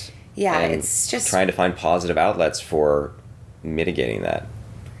 right? Yeah, and it's just trying to find positive outlets for mitigating that.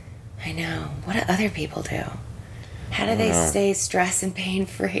 I know. What do other people do? How do they stay stress and pain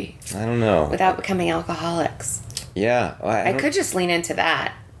free? I don't know. Without becoming alcoholics. Yeah. I could just lean into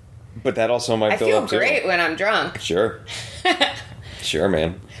that. But that also might fill up too. I feel great when I'm drunk. Sure. Sure,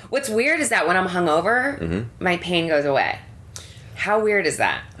 man. What's weird is that when I'm hungover, my pain goes away. How weird is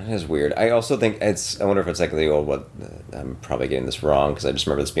that? That is weird. I also think I wonder if it's like the old, I'm probably getting this wrong, because I just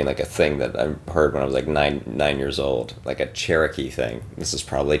remember this being like a thing that I heard when I was like nine years old, like a Cherokee thing. This is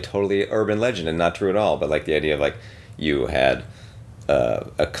probably totally urban legend and not true at all, but like the idea of like you had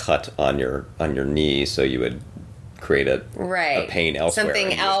a cut on your knee, so you would create a Right. pain elsewhere.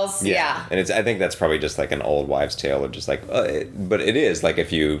 Something else, yeah. And I think that's probably just like an old wives' tale of just like, but it is like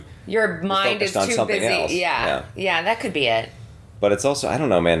if your mind is focused on too something busy. else. Yeah, that could be it. But it's also, I don't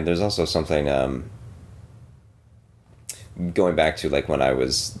know, man, there's also something, going back to like when I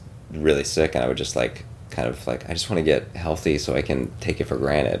was really sick and I would just like, kind of like, I just want to get healthy so I can take it for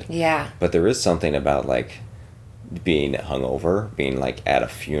granted. Yeah. But there is something about like being hungover, being like at a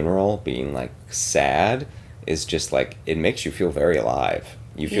funeral, being like sad, is just like, it makes you feel very alive.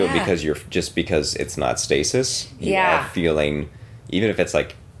 You feel because it's not stasis. You are feeling, even if it's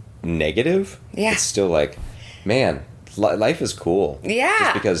like negative, it's still like, man, life is cool. Yeah.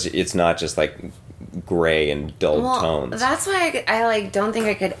 Just because it's not just like gray and dull tones. That's why I like don't think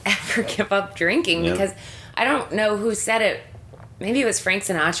I could ever give up drinking because I don't know who said it. Maybe it was Frank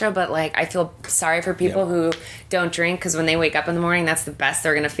Sinatra, but like I feel sorry for people who don't drink because when they wake up in the morning, that's the best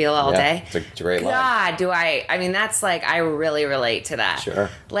they're gonna feel all day. It's a great line. God, do I mean, that's like I really relate to that.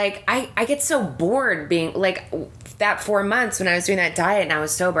 Sure. Like I get so bored being like that 4 months when I was doing that diet and I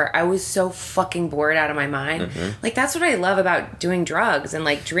was sober. I was so fucking bored out of my mind. Mm-hmm. Like that's what I love about doing drugs and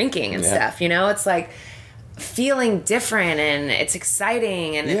like drinking and stuff. You know, it's like feeling different and it's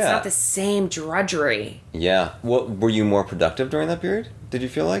exciting and it's not the same drudgery. Yeah. What were you more productive during that period? Did you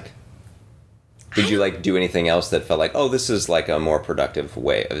feel like? Did you like do anything else that felt like, oh, this is like a more productive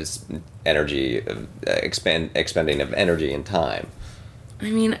way of energy, expending of energy and time? I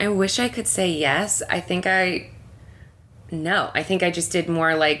mean, I wish I could say yes. I think I just did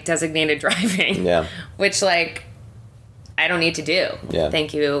more like designated driving. Yeah. Which like I don't need to do. Yeah.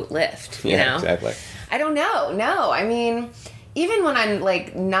 Thank you, Lyft. You know? Exactly. I don't know. No, I mean, even when I'm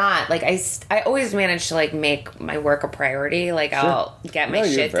like not like I always manage to like make my work a priority. Like I'll get my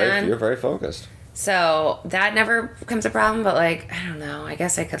shit done. You're very focused. So that never becomes a problem. But like I don't know. I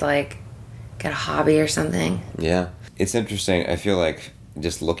guess I could like get a hobby or something. Yeah, it's interesting. I feel like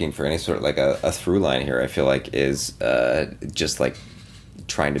just looking for any sort of like a through line here. I feel like is just like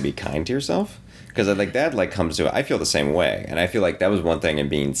trying to be kind to yourself because like that like comes to. I feel the same way, and I feel like that was one thing in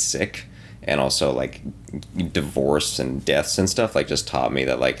being sick. And also, like, divorce and deaths and stuff, like, just taught me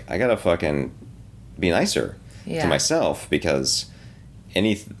that, like, I gotta fucking be nicer to myself because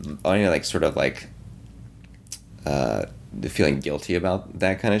any like, sort of, like, feeling guilty about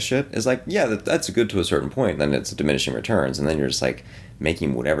that kind of shit is, like, yeah, that's good to a certain point. Then it's diminishing returns. And then you're just, like,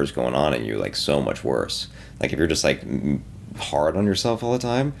 making whatever's going on in you, like, so much worse. Like, if you're just, like, hard on yourself all the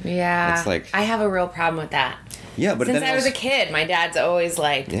time. Yeah. It's, like... I have a real problem with that. Yeah, but since I was a kid, my dad's always,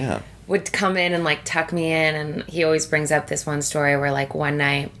 like... Yeah. Would come in and like tuck me in, and he always brings up this one story where like one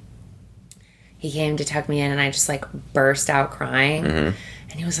night he came to tuck me in and I just like burst out crying and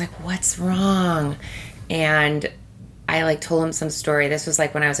he was like, "What's wrong?" And I like told him some story. This was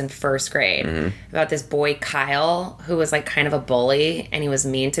like when I was in first grade about this boy Kyle who was like kind of a bully and he was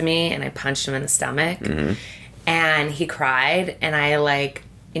mean to me and I punched him in the stomach and he cried and I like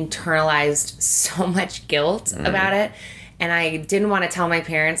internalized so much guilt about it. And I didn't want to tell my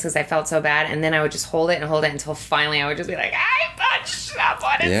parents because I felt so bad. And then I would just hold it until finally I would just be like, I punched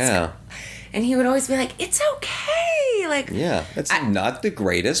someone. Yeah. And he would always be like, it's okay. Like, yeah, it's not the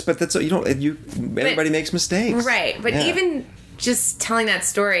greatest, but that's, everybody makes mistakes. Right. But even just telling that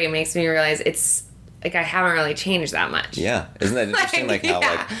story makes me realize it's like I haven't really changed that much. Yeah. Isn't that interesting? Like how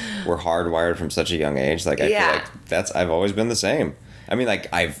like we're hardwired from such a young age. Like I feel like I've always been the same. I mean, like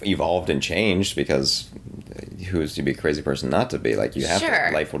I've evolved and changed because who's to be a crazy person not to be? Like you have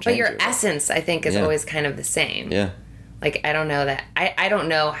to, life will change. But your essence, I think, is always kind of the same. Yeah. Like I don't know that I don't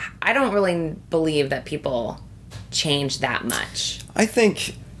know. I don't really believe that people change that much. I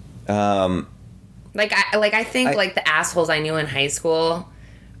think. I think the assholes I knew in high school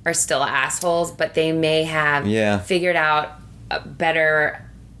are still assholes, but they may have figured out a better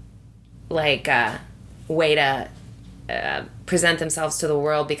way to present themselves to the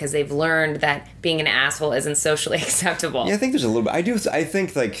world because they've learned that being an asshole isn't socially acceptable. Yeah, I think there's a little bit. I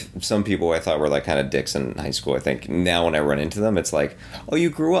think like some people I thought were like kind of dicks in high school. I think now when I run into them, it's like, oh, you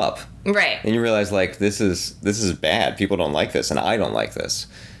grew up, right? And you realize like this is bad. People don't like this, and I don't like this.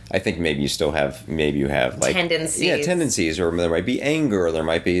 I think maybe you have like tendencies. Yeah, tendencies, or there might be anger, or there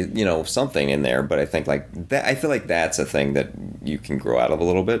might be something in there. But I think like that. I feel like that's a thing that you can grow out of a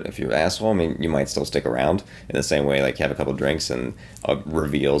little bit. If you're an asshole, I mean, you might still stick around in the same way. Like you have a couple drinks and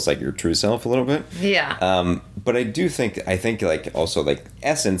reveals like your true self a little bit. Yeah. But I think like also like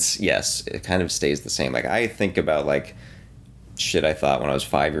essence, yes, it kind of stays the same. Like I think about like shit I thought when I was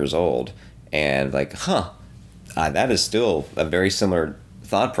 5 years old, and like, that is still a very similar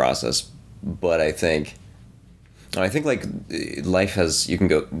thought process, but I think like life you can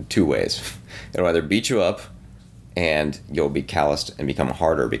go two ways. It'll either beat you up and you'll be calloused and become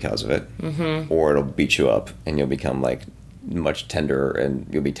harder because of it, or it'll beat you up and you'll become like much tender and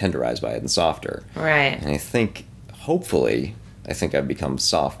you'll be tenderized by it and softer. Right. And I think, hopefully, I've become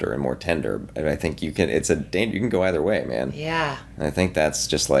softer and more tender. And I think you can. It's a danger. You can go either way, man. Yeah. And I think that's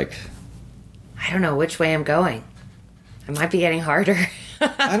just like. I don't know which way I'm going. I might be getting harder.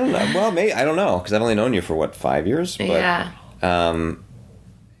 I don't know. Well, maybe I don't know because I've only known you for what 5 years. But, yeah.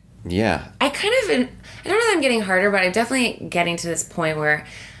 Yeah. I kind of. I don't know that I'm getting harder, but I'm definitely getting to this point where,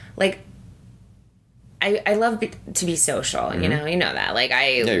 like, I love to be social. You know that. Like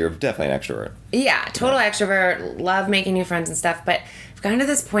Yeah, you're definitely an extrovert. Yeah, total extrovert. Love making new friends and stuff. But I've gotten to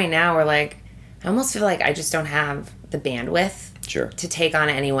this point now where, like, I almost feel like I just don't have the bandwidth to take on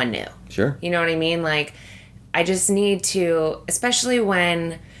anyone new. Sure. You know what I mean? Like, I just need to, especially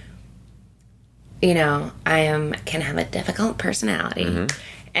when, I can have a difficult personality.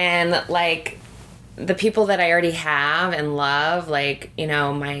 And, like, the people that I already have and love, like,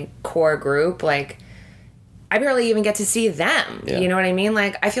 my core group, like, I barely even get to see them. Yeah. You know what I mean?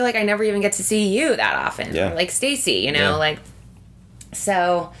 Like, I feel like I never even get to see you that often. Yeah. Like Stacy, Yeah. like,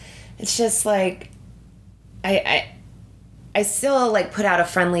 so it's just like, I still, like, put out a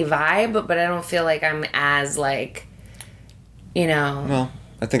friendly vibe, but I don't feel like I'm as, like, Well,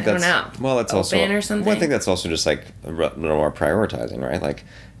 I think I don't that's know. well. That's also Open or something? Well, I think that's also just like a little more prioritizing, right? Like,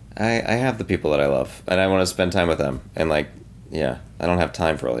 I have the people that I love, and I want to spend time with them, and like, yeah, I don't have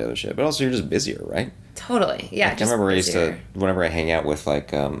time for all the other shit. But also, you're just busier, right? Totally. Yeah. Like, I remember whenever I hang out with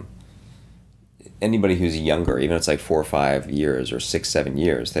like anybody who's younger, even if it's like 4 or 5 years or 6, 7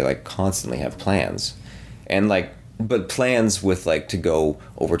 years, they like constantly have plans, and like. But plans with like to go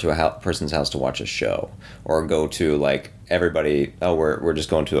over to a person's house to watch a show, or go to like everybody. Oh, we're just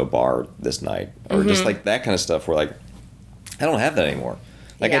going to a bar this night, or just like that kind of stuff. Where like I don't have that anymore.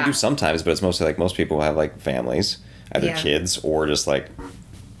 Like I do sometimes, but it's mostly like most people have like families, either kids or just like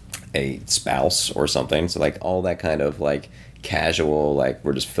a spouse or something. So like all that kind of like casual, like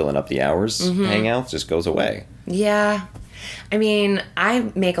we're just filling up the hours hangout just goes away. Yeah. I mean,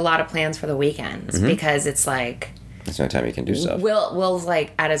 I make a lot of plans for the weekends because it's like. That's the only time you can do stuff. Will's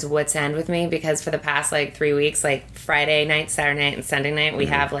like at his wit's end with me because for the past like 3 weeks, like Friday night, Saturday night, and Sunday night, we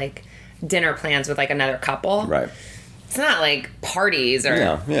have like dinner plans with like another couple. Right. It's not like parties or.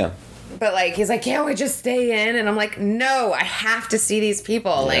 Yeah. But like he's like, can't we just stay in? And I'm like, no, I have to see these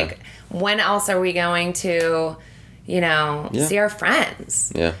people. Yeah. Like, when else are we going to, see our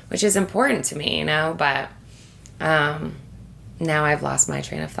friends? Yeah. Which is important to me, But now I've lost my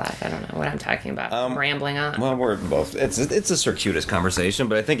train of thought. I don't know what I'm talking about. I'm rambling on. Well, we're both. It's a circuitous conversation,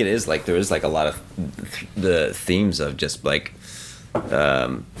 but I think it is like there is like a lot of the themes of just like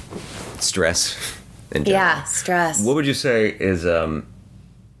stress in general. Yeah, stress. What would you say is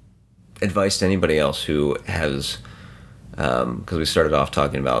advice to anybody else who has? Because we started off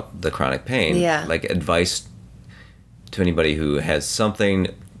talking about the chronic pain. Yeah. Like advice to anybody who has some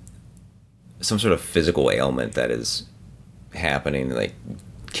sort of physical ailment that is happening, like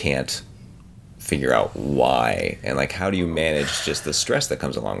can't figure out why, and like how do you manage just the stress that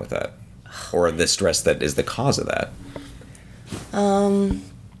comes along with that, or the stress that is the cause of that?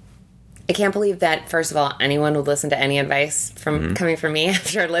 I can't believe that, first of all, anyone would listen to any advice from coming from me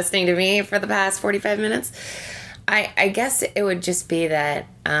after listening to me for the past 45 minutes. I guess it would just be that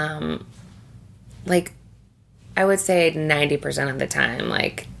like I would say 90% of the time,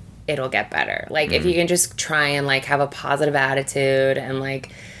 like it'll get better. Like if you can just try and like have a positive attitude and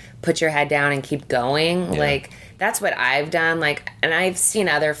like put your head down and keep going, like that's what I've done. Like, and I've seen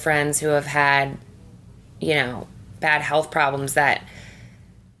other friends who have had, bad health problems that,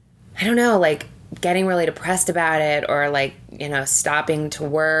 I don't know, like getting really depressed about it or like, stopping to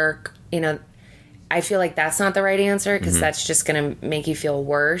work, I feel like that's not the right answer because that's just going to make you feel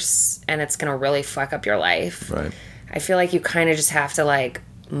worse and it's going to really fuck up your life. Right. I feel like you kind of just have to like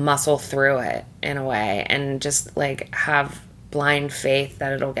muscle through it in a way and just like have blind faith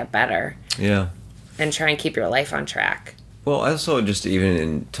that it'll get better. Yeah. And try and keep your life on track. Well, also just even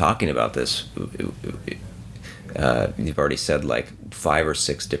in talking about this, you've already said like 5 or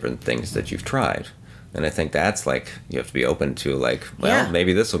 6 different things that you've tried. And I think that's like, you have to be open to like, well,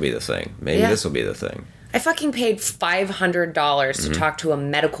 maybe this will be the thing. Maybe this will be the thing. I fucking paid $500 to talk to a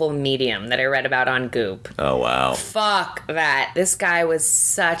medical medium that I read about on Goop. Oh, wow. Fuck that. This guy was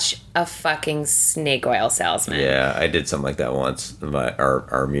such a fucking snake oil salesman. Yeah, I did something like that once.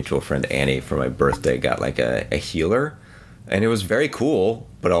 Our mutual friend Annie for my birthday got like a healer. And it was very cool,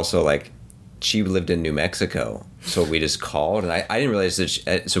 but also like she lived in New Mexico. So we just called, and I didn't realize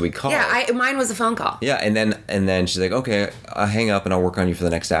that. So we called. Yeah, mine was a phone call. Yeah, and then she's like, okay, I'll hang up and I'll work on you for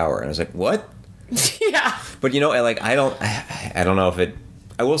the next hour. And I was like, what? Yeah. But I don't know if it.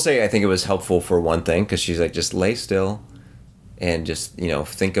 I will say I think it was helpful for one thing because she's like, just lay still, and just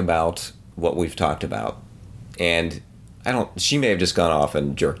think about what we've talked about, and she may have just gone off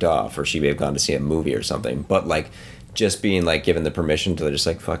and jerked off, or she may have gone to see a movie or something, but like just being like given the permission to just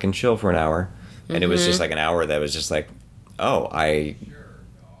like fucking chill for an hour. And it was just like an hour that was just like, oh, I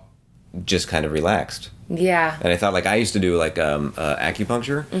just kind of relaxed. Yeah. And I thought, like, I used to do like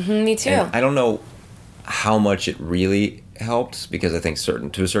acupuncture. Me too. And I don't know how much it really helped, because I think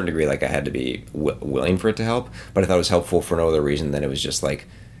to a certain degree, like, I had to be willing for it to help, but I thought it was helpful for no other reason than it was just like,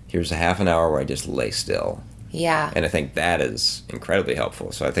 here's a half an hour where I just lay still. Yeah. And I think that is incredibly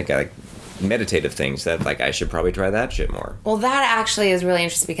helpful. So I think I like meditative things that like I should probably try that shit more. Well, that actually is really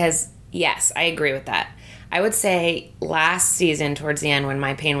interesting because, yes, I agree with that. I would say last season, towards the end, when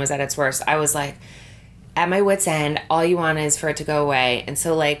my pain was at its worst, I was like, at my wit's end, all you want is for it to go away. And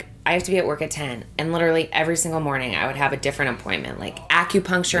so, like, I have to be at work at 10. And literally every single morning, I would have a different appointment, like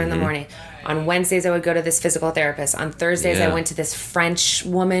acupuncture in the morning. On Wednesdays, I would go to this physical therapist. On Thursdays, I went to this French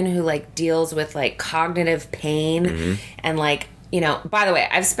woman who, like, deals with, like, cognitive pain. And, like, by the way,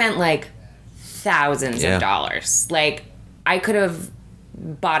 I've spent, like, thousands of dollars. Like, I could have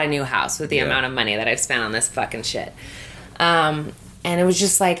bought a new house with the amount of money that I've spent on this fucking shit. And it was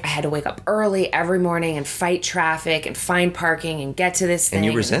just like I had to wake up early every morning and fight traffic and find parking and get to this thing. And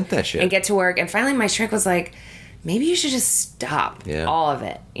you resent that shit. And get to work. And finally my shrink was like, maybe you should just stop all of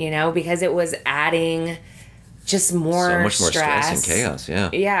it, because it was adding just more so much more stress and chaos.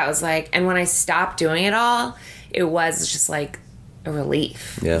 Yeah, it was like, and when I stopped doing it all, it was just like a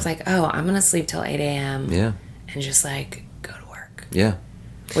relief. It was like, oh, I'm going to sleep till 8 a.m. And just like go to work.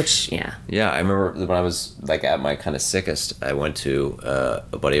 Which, yeah, I remember when I was like at my kind of sickest, I went to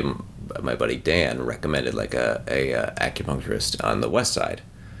my buddy Dan recommended like a acupuncturist on the west side,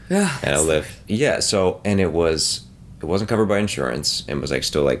 and I live and it wasn't covered by insurance, and was like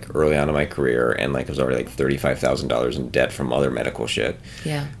still like early on in my career, and like it was already like $35,000 in debt from other medical shit.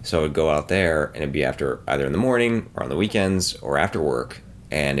 So I would go out there, and it'd be after either in the morning or on the weekends or after work.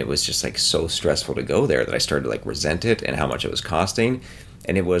 And it was just like so stressful to go there that I started to like resent it and how much it was costing.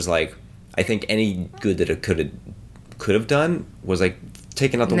 And it was like, I think any good that it could have done was like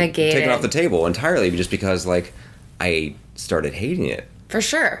taken off the table entirely, just because like I started hating it. For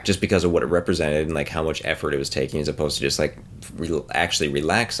sure. Just because of what it represented and like how much effort it was taking, as opposed to just like actually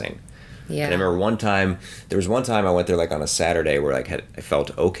relaxing. And I remember there was one time I went there like on a Saturday where like I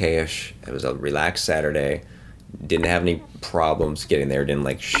felt okay-ish. It was a relaxed Saturday. Didn't have any problems getting there. Didn't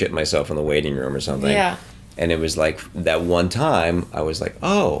like shit myself in the waiting room or something. And it was like that one time I was like,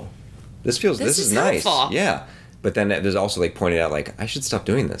 oh, this is nice. Helpful. Yeah. But then there's also like pointed out like I should stop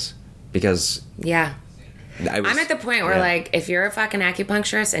doing this because I'm at the point where like if you're a fucking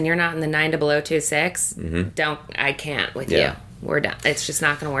acupuncturist and you're not in the 90026, I can't with you. We're done. It's just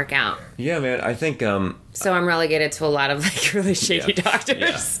not going to work out. Yeah, man. I think. So I'm relegated to a lot of like really shady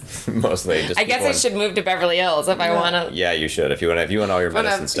doctors. Mostly. Just I guess I should move to Beverly Hills if I want to. Yeah, you should. If you want all your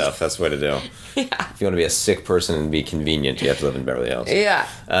medicine stuff, that's the way to do. If you want to be a sick person and be convenient, you have to live in Beverly Hills. Yeah.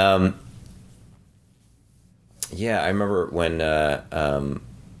 I remember when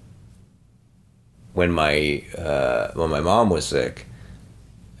my mom was sick.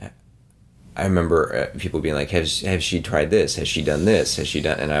 I remember people being like, has she tried this? Has she done this? Has she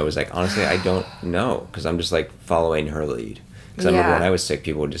done... And I was like, honestly, I don't know. Because I'm just like following her lead. Because I remember when I was sick,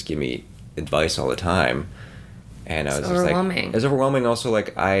 people would just give me advice all the time. And I was just like... It's overwhelming. Also,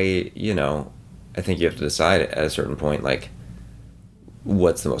 like, I think you have to decide at a certain point, like,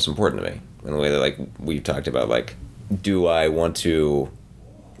 what's the most important to me? In the way that, like, we've talked about, like, do I want to...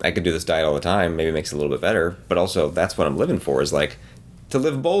 I could do this diet all the time. Maybe it makes it a little bit better. But also, that's what I'm living for, is, like... to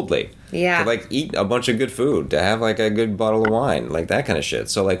live boldly. To like eat a bunch of good food, to have like a good bottle of wine, like that kind of shit.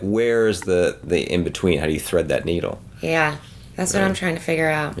 So like where's the in between? How do you thread that needle? Yeah. That's what I'm trying to figure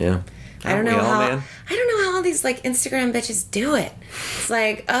out. Yeah. I don't know how all these like Instagram bitches do it. It's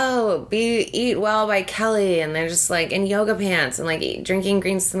like, oh, Eat Well by Kelly, and they're just like in yoga pants and like drinking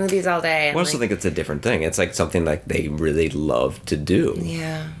green smoothies all day. And, I also think it's a different thing. It's like something like they really love to do.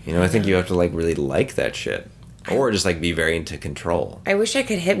 Yeah. I think you have to like really like that shit. Or just, like, be very into control. I wish I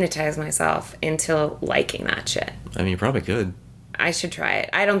could hypnotize myself into liking that shit. I mean, you probably could. I should try it.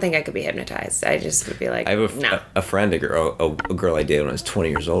 I don't think I could be hypnotized. I just would be like, I have no. a friend, a girl I dated when I was 20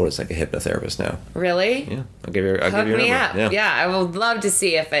 years old. It's like a hypnotherapist now. Really? Yeah. I'll give you her Hook me number. up. Yeah, I would love to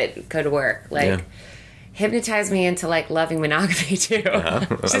see if it could work. Like, hypnotize me into, like, loving monogamy, too.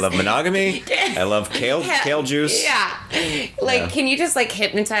 I love monogamy. I love kale juice. Yeah. Like, can you just, like,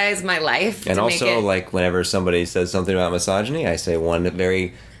 hypnotize my life? And also, like, whenever somebody says something about misogyny, I say one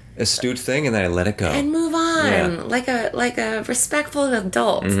very astute thing, and then I let it go. And move on. Yeah. Like a respectful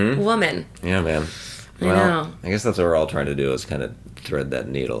adult woman. Yeah, man. I Well, know. I guess that's what we're all trying to do, is kind of thread that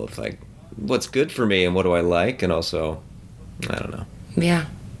needle of like, what's good for me and what do I like, and also, I don't know. Yeah.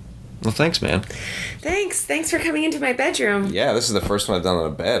 Well, thanks, man. Thanks for coming into my bedroom. Yeah, this is the first one I've done on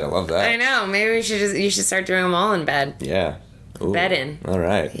a bed. I love that. I know. Maybe you should start doing them all in bed. Yeah. Ooh. Bedding. All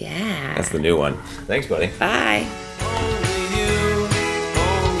right. Yeah. That's the new one. Thanks, buddy. Bye. Only you,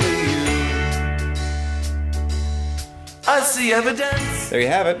 only you. I see evidence. There you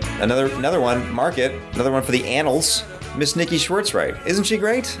have it. Another one. Mark it. Another one for the annals. Miss Nikki Schwartzwright. Isn't she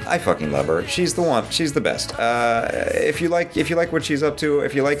great? I fucking love her. She's the one. She's the best. If you like what she's up to,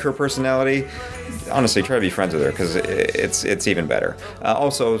 if you like her personality, honestly, try to be friends with her, because it's even better.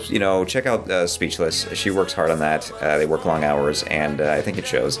 Also, check out Speechless. She works hard on that. They work long hours, and I think it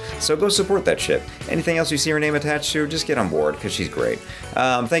shows. So go support that shit. Anything else you see her name attached to, just get on board, because she's great.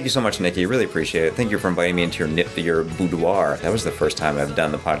 Thank you so much, Nikki. Really appreciate it. Thank you for inviting me into your boudoir. That was the first time I've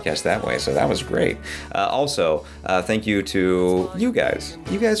done the podcast that way, so that was great. Also, thank you to you guys.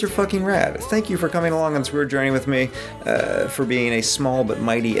 You guys are fucking rad. Thank you for coming along on this weird journey with me, for being a small but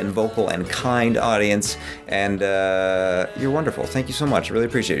mighty and vocal and kind audience, and you're wonderful. Thank you so much. I really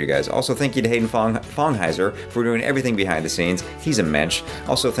appreciate you guys. Also, thank you to Hayden Fongheiser for doing everything behind the scenes. He's a mensch.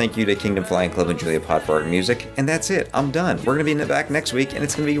 Also, thank you to Kingdom Flying Club and Julia Pott for art and music. And that's it. I'm done. We're going to be back next week, and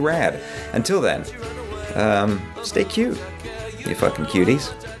it's going to be rad. Until then, stay cute, you fucking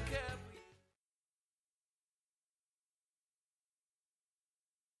cuties.